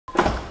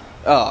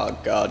Oh,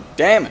 god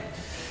damn it.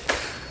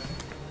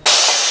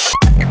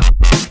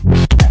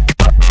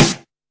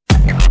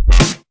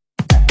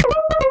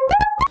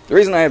 The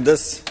reason I have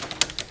this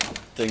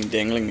thing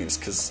dangling is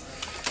because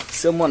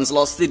someone's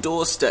lost their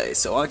door stay,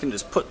 so I can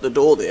just put the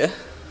door there.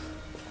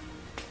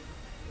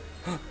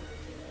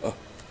 Oh.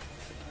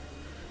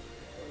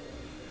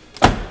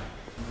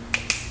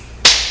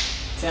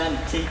 Time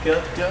to take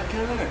off door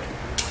card.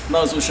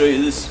 Might as well show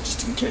you this,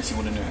 just in case you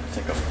want to know how to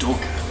take off a door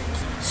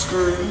card.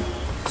 Screw,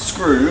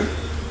 screw.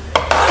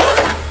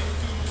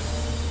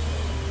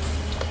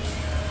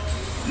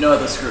 No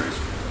other screws.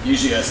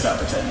 Usually I start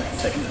by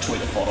taking the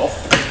toilet pot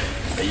off.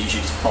 They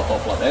usually just pop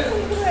off like that. Oh,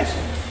 look at that.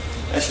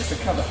 That's just a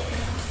cover.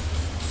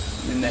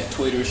 And then that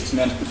tweeter is just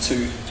mounted with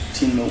two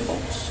 10mm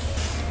bolts.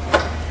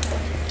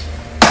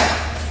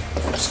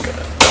 Just got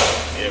it.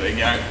 There we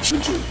go.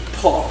 Should you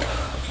pop?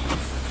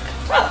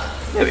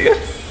 Ah, there we go.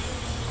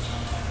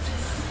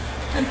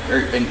 And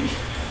very bendy.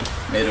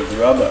 Made of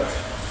rubber.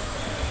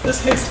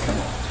 This has to come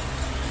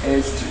off.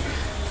 Has to.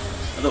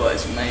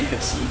 Otherwise you may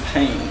have some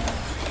pain.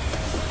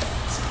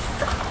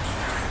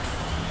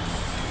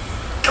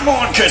 Come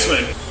on,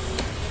 Chrisman!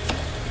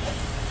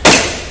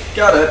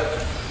 Got it.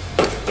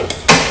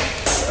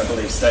 I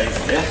believe stays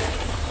there.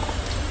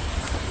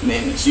 And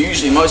then it's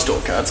usually most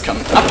door cards come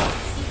up.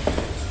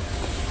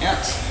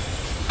 Out.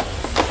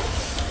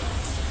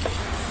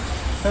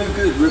 Oh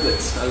good,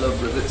 rivets. I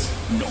love rivets.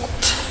 Not.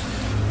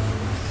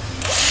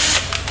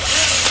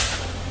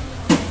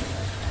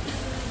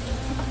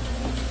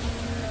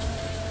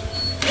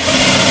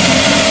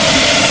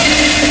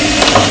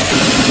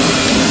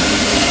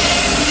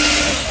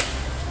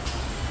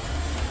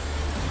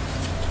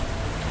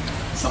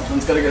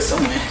 Something's gotta go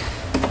somewhere.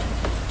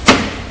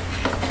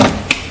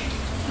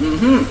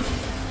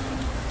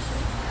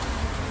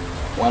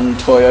 One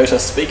Toyota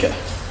speaker.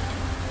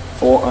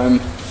 4 ohm,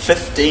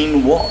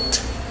 15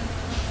 watt.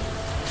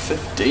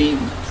 15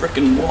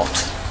 frickin'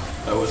 watt.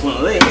 Oh, with one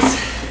of these,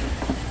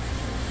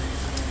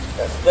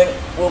 I think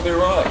we'll be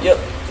right. Yep,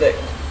 that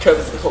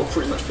covers the hole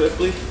pretty much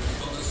perfectly.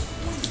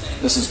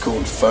 This is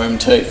called foam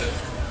tape.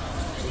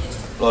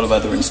 A lot of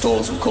other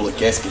installers will call it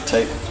gasket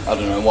tape. I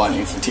don't know why it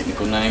needs the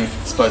technical name.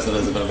 I suppose it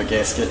is a bit of a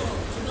gasket.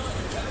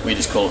 We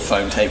just call it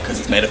foam tape because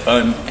it's made of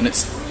foam and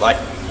it's like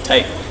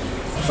tape.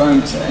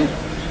 Foam tape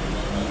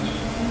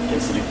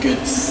gives it a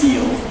good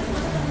seal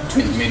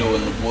between the metal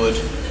and the wood,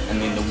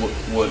 and then the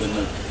wood and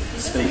the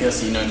speaker,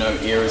 so you know no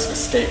air is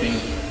escaping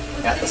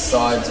out the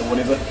sides or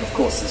whatever. Of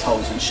course there's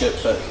holes and shit,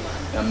 but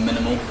they're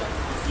minimal.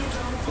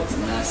 That's a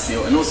nice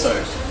seal. And also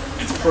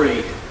it's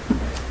pretty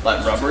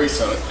like rubbery,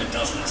 so it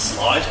doesn't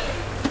slide.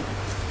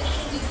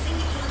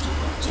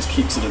 Just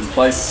keeps it in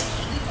place,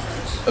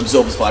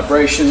 absorbs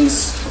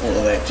vibrations, all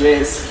of that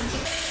jazz.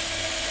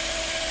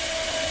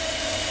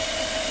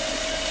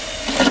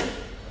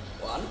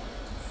 One.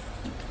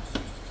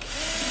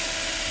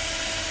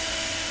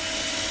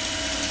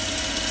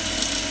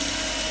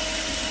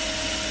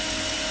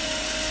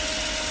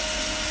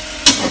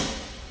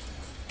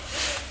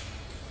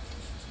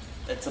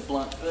 That's a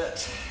blunt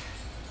bit.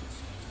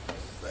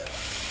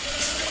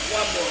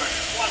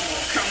 One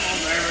more, come on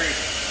baby.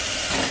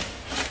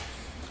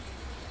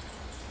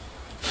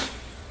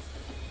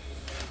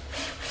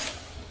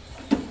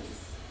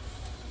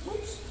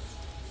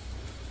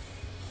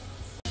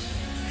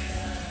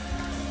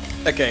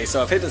 Okay,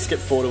 so I've had to skip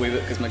forward a wee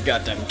bit because my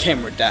goddamn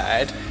camera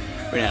died,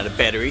 ran out of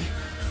battery.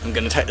 I'm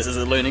going to take this as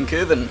a learning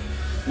curve and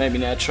maybe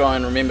now try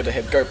and remember to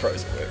have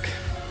GoPros at work.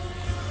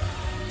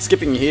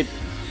 Skipping ahead,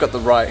 got the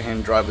right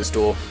hand driver's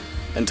door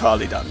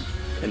entirely done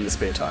in the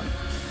spare time.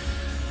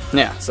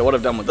 Now, so what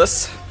I've done with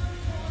this,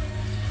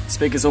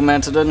 speakers all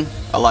mounted in.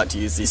 I like to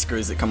use these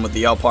screws that come with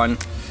the Alpine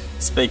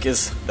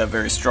speakers. They're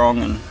very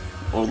strong and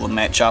all of them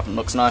match up and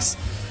looks nice.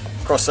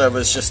 Crossover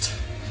is just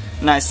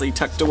nicely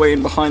tucked away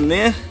in behind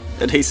there.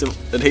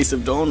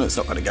 Adhesive on, it's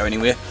not going to go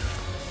anywhere.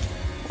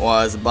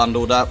 Wires are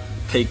bundled up,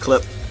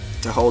 P-clip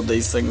to hold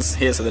these things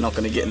here so they're not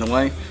going to get in the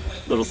way.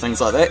 Little things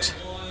like that.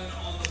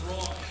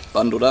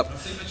 Bundled up.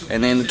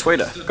 And then the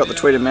tweeter. Got the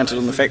tweeter mounted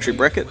on the factory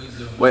bracket.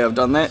 The way I've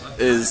done that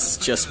is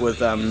just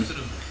with a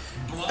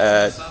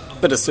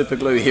bit of super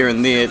glue here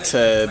and there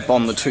to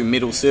bond the two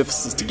metal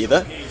surfaces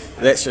together.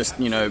 That's just,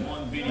 you know,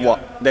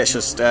 that's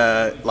just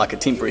like a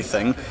temporary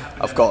thing.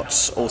 I've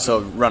got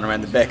also run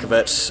around the back of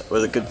it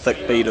with a good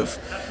thick bead of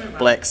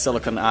black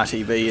silicone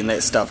RTV, and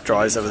that stuff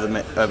dries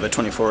over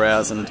 24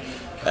 hours and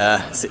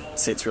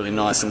sets really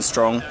nice and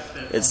strong.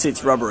 It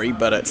sets rubbery,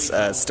 but it's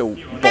still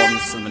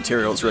bonds the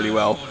materials really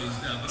well,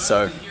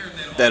 so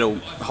that'll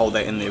hold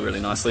that in there really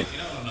nicely.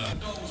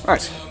 Right,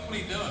 so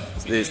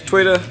there's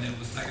tweeter.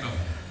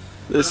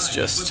 This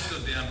just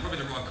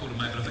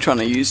trying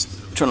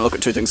to look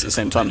at two things at the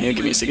same time here.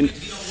 Give me a second.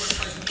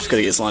 Just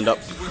gotta get this lined up.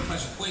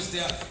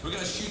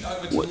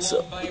 What's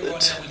up with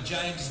it?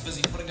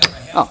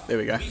 Oh, there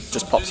we go.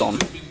 Just pops on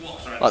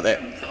like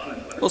that.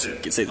 Also, you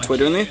can see the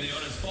tweeter in there.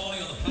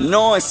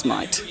 Nice,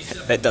 mate.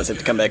 That does have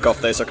to come back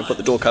off though, so I can put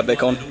the door card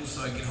back on.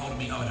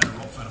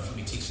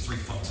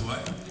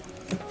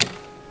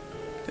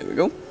 There we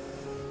go.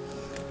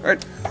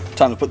 Alright,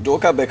 time to put the door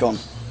card back on.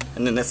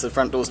 And then that's the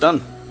front door's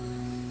done.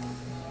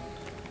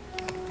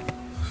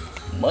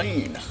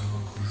 Mine.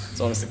 As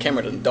long as the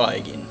camera doesn't die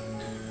again.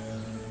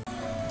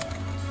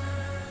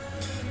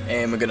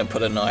 And we're going to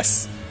put a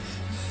nice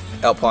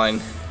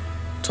Alpine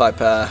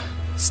type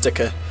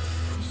sticker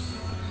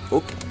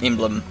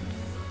emblem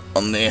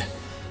on there,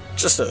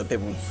 just so that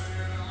people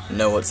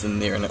know what's in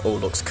there and it all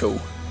looks cool.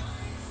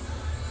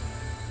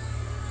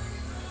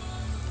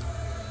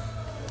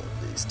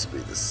 These to be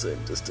the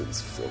same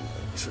distance from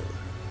each other.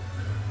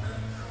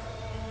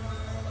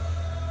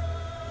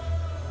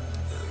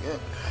 There we go.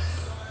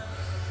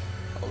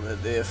 Hold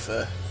it there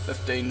for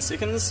 15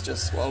 seconds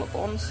just while it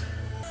bonds.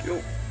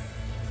 Cool.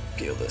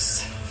 Peel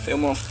this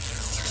film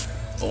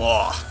off.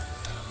 Oh,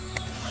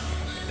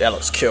 that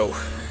looks cool.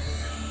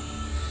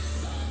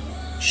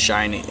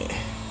 Shiny.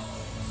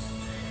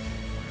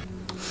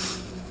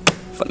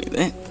 Funny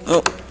that.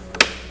 Oh,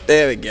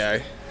 there we go.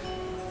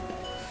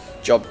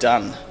 Job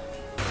done.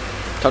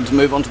 Time to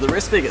move on to the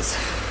rear speakers.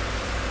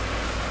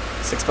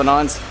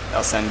 6x9s,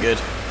 they'll sound good.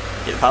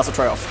 Get the parcel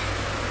tray off.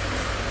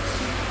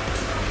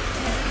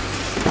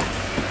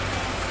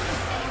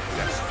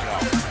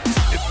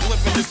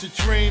 It's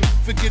a dream,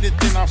 forget it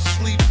then I'll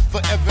sleep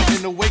forever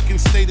in awakened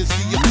state is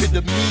the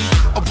epitome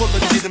of a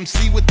legit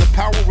MC with the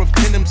power of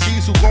 10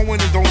 MCs who go in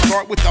and don't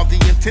start without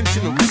the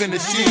intention of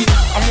finishing.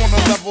 I'm on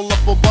a level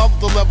up above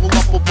the level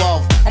up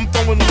above. I'm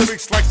throwing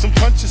lyrics like some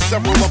punches,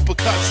 several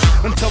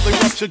uppercuts until they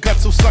rupture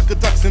guts, so sucker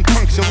ducks and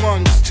puncture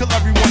lungs till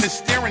everyone is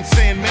staring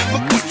saying, man,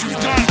 look what you've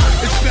done.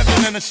 It's better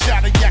than a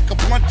shot of yak, a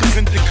blunt of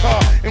indica.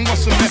 And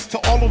what's a mess to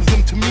all of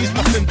them to me's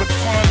nothing but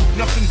fun,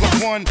 nothing but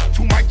one.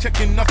 Two mic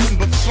checking nothing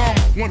but some.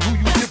 One who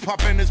you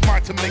hip-hop and is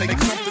mine to make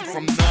something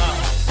from now.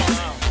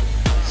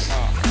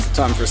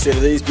 Time for a set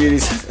of these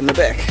beauties in the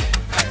back.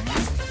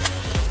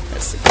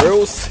 That's the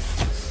grills.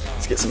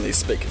 Let's get some of these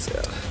speakers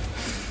out.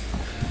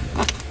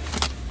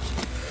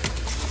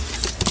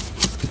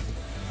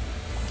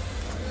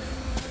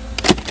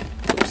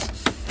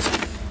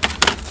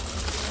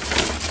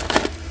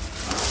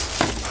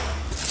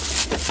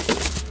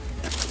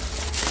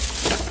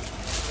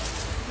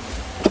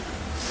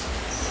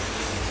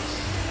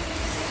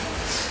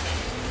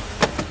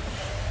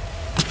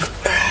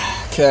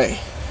 Okay,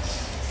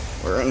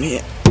 we're in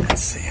here.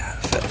 Let's see how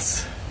it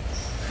fits.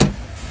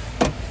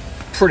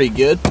 Pretty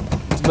good.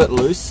 It's a bit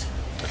loose.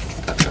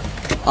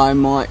 I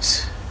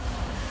might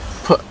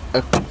put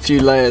a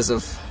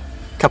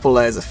couple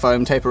layers of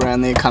foam tape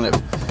around there, kind of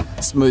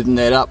smoothen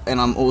that up. And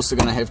I'm also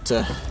going to have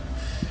to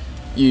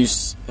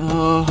use,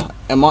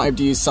 I might have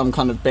to use some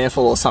kind of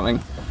baffle or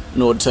something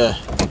in order to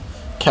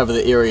cover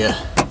the area,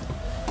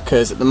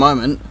 because at the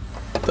moment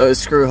those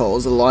screw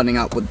holes are lining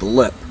up with the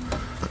lip,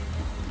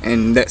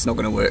 and that's not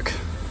going to work,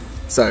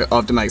 so I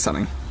have to make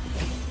something.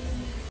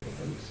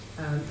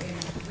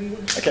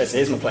 Okay, so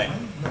here's my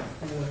plan.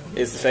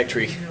 Here's the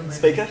factory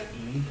speaker,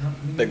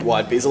 big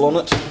wide bezel on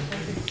it.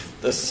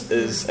 This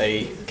is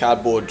a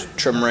cardboard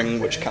trim ring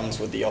which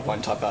comes with the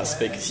Alpine Type R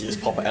speakers. You just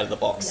pop it out of the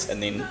box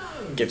and then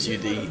gives you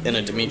the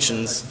inner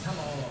dimensions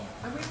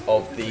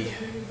of the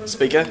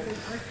speaker.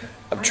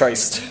 I've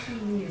traced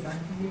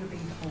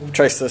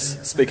this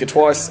speaker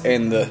twice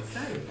and the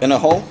inner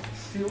hole.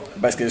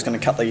 Basically just going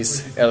to cut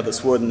these out of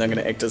this wood and they're going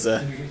to act as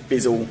a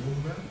bezel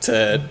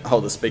to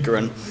hold the speaker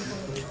in.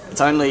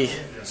 It's only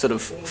sort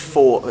of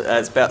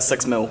it's about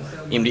 6mm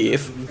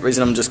MDF. The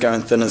reason I'm just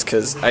going thin is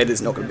because A,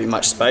 there's not going to be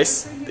much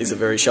space. These are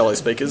very shallow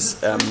speakers,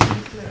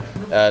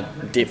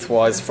 depth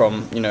wise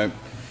from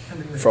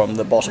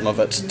the bottom of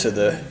it to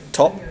the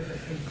top,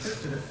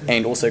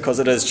 and also because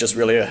it is just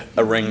really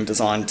a ring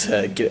designed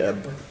to get a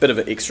bit of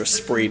an extra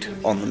spread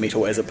on the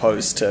metal as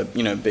opposed to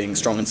being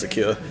strong and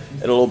secure.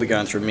 It'll all be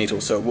going through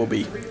metal, so it will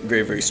be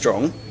very, very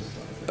strong,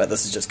 but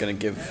this is just going to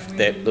give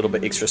that little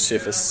bit extra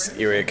surface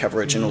area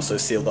coverage and also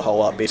seal the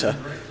hole up better.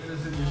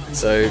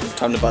 So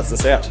time to buzz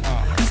this out.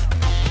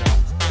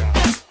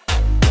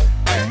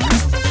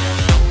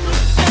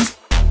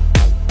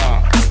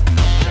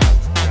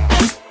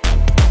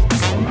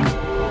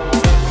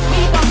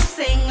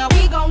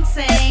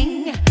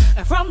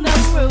 From the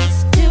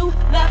roots to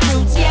the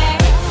fruits, yeah.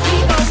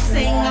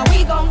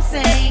 We gon'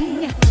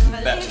 sing,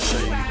 About to show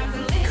you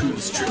the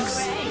coolest tricks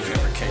of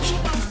fabrication.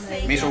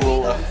 Metal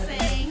roller,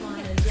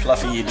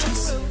 fluffy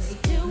edges.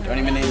 Don't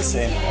even need a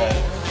sand.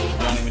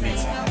 Don't even need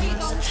sand.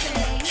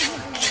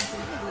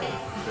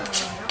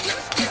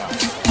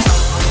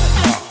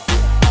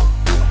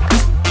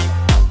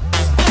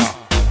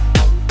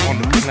 On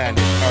the planet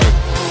Earth.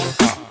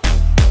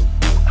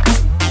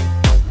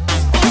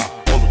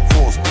 All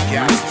across the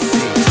galaxy.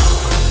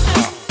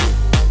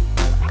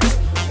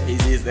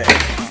 Easy as that.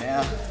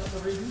 Now,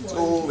 it's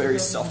all very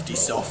softy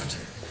soft.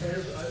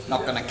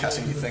 Not going to cut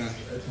anything.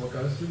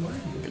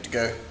 Good to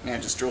go. Now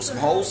just drill some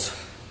holes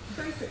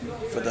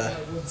for the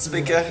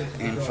speaker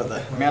and for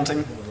the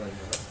mounting.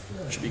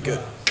 Should be good.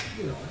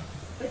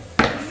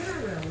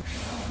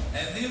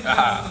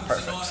 Aha,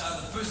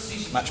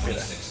 perfect. Much better.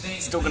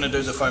 Still going to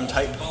do the foam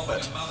tape,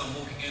 but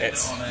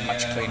that's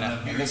much cleaner.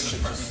 And this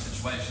should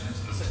just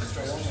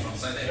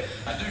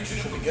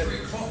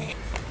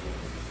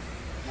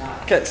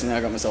Okay, so now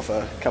I got myself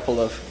a couple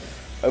of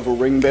oval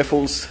ring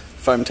baffles,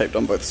 foam taped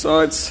on both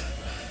sides.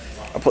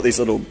 I put these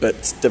little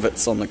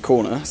divots on the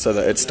corner so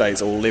that it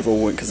stays all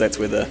level, because that's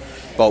where the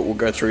bolt will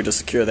go through to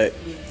secure that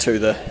to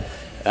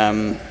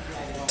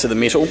the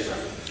metal.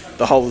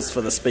 The holes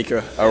for the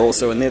speaker are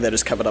also in there, they're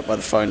just covered up by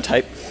the foam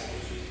tape.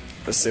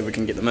 Let's see if we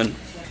can get them in.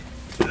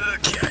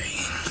 Okay.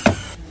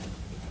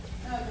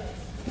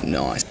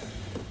 Nice.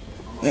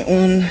 That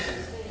one,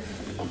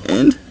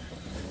 and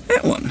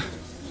that one.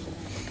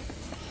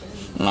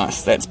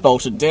 Nice, that's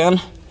bolted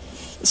down.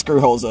 The screw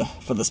holes are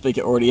for the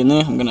speaker already in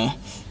there. I'm going to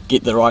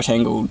get the right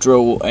angle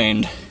drill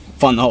and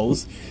find the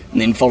holes,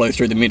 and then follow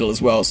through the metal as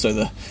well, so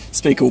the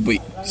speaker will be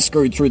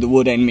screwed through the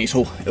wood and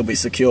metal. It'll be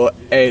secure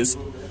as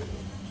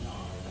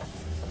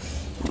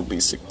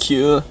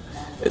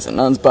a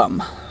nun's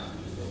bum.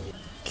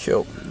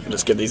 Cool. I'll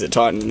just give these a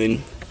tighten, and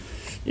then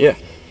yeah.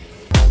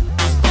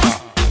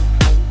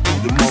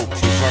 The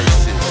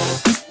multiverses.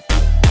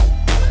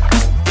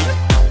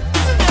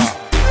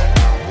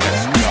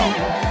 Let's go.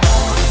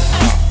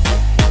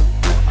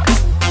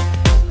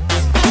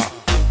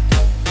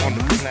 On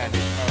the planet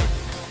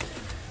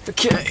Earth.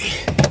 Okay.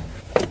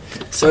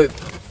 So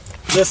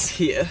this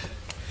here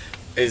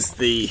is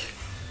the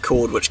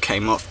cord which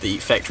came off the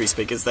factory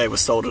speakers. They were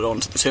soldered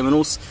onto the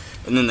terminals,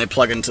 and then they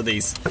plug into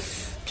these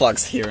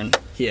plugs here and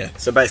here.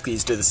 So basically you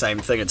just do the same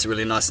thing. It's a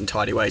really nice and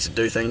tidy way to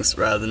do things,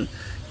 rather than,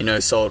 you know,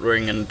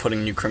 soldering and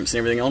putting new crimps and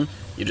everything on.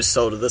 You just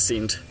solder this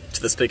end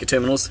to the speaker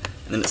terminals,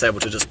 and then it's able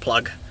to just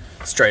plug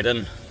straight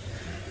in,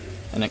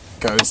 and it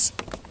goes,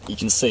 you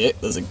can see it,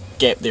 there's a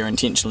gap there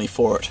intentionally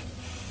for it,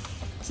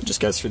 so it just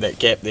goes through that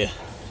gap there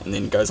and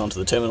then goes onto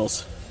the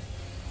terminals.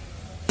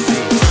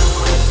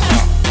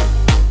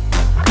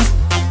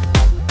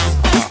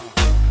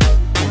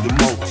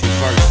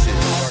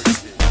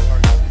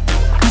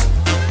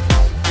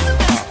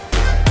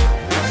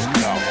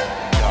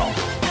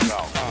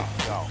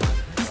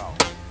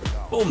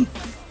 Boom.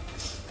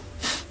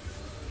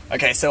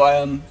 Okay, so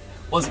I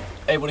wasn't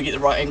able to get the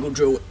right angle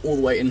drill all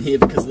the way in here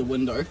because of the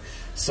window,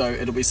 so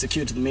it'll be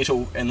secured to the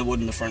metal and the wood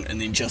in the front, and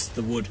then just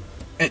the wood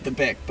at the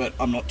back, but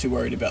I'm not too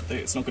worried about that.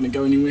 It's not going to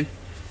go anywhere.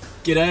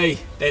 G'day,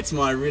 that's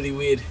my really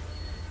weird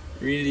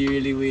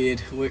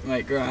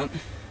workmate Grant.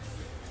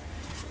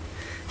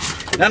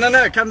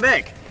 No, come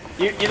back.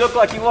 You look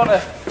like you want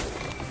a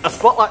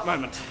spotlight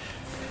moment.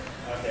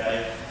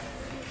 Okay.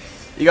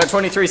 You got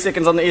 23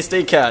 seconds on the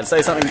SD card.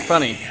 Say something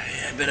funny.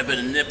 Yeah, a bit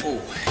of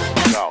nipple.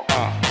 Go,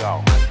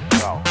 go.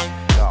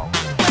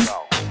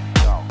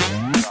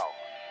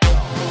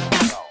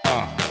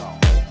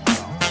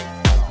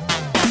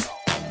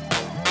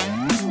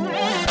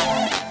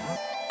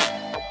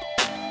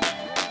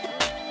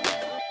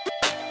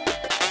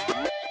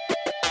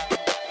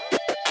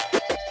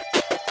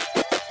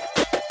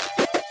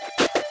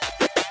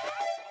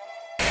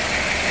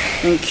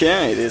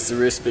 Okay, there's the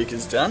rear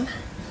speakers done.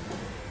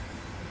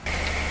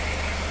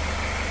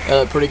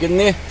 Pretty good in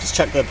there. Just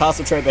chuck the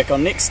parcel tray back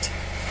on next,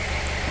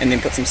 and then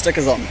put some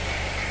stickers on.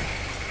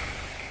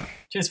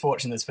 Cheers for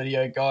watching this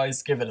video,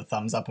 guys. Give it a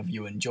thumbs up if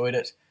you enjoyed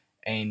it,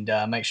 and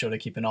make sure to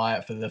keep an eye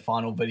out for the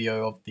final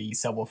video of the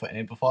subwoofer and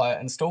amplifier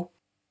install,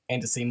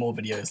 and to see more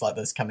videos like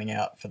this coming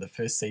out for the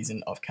first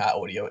season of Car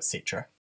Audio, etc.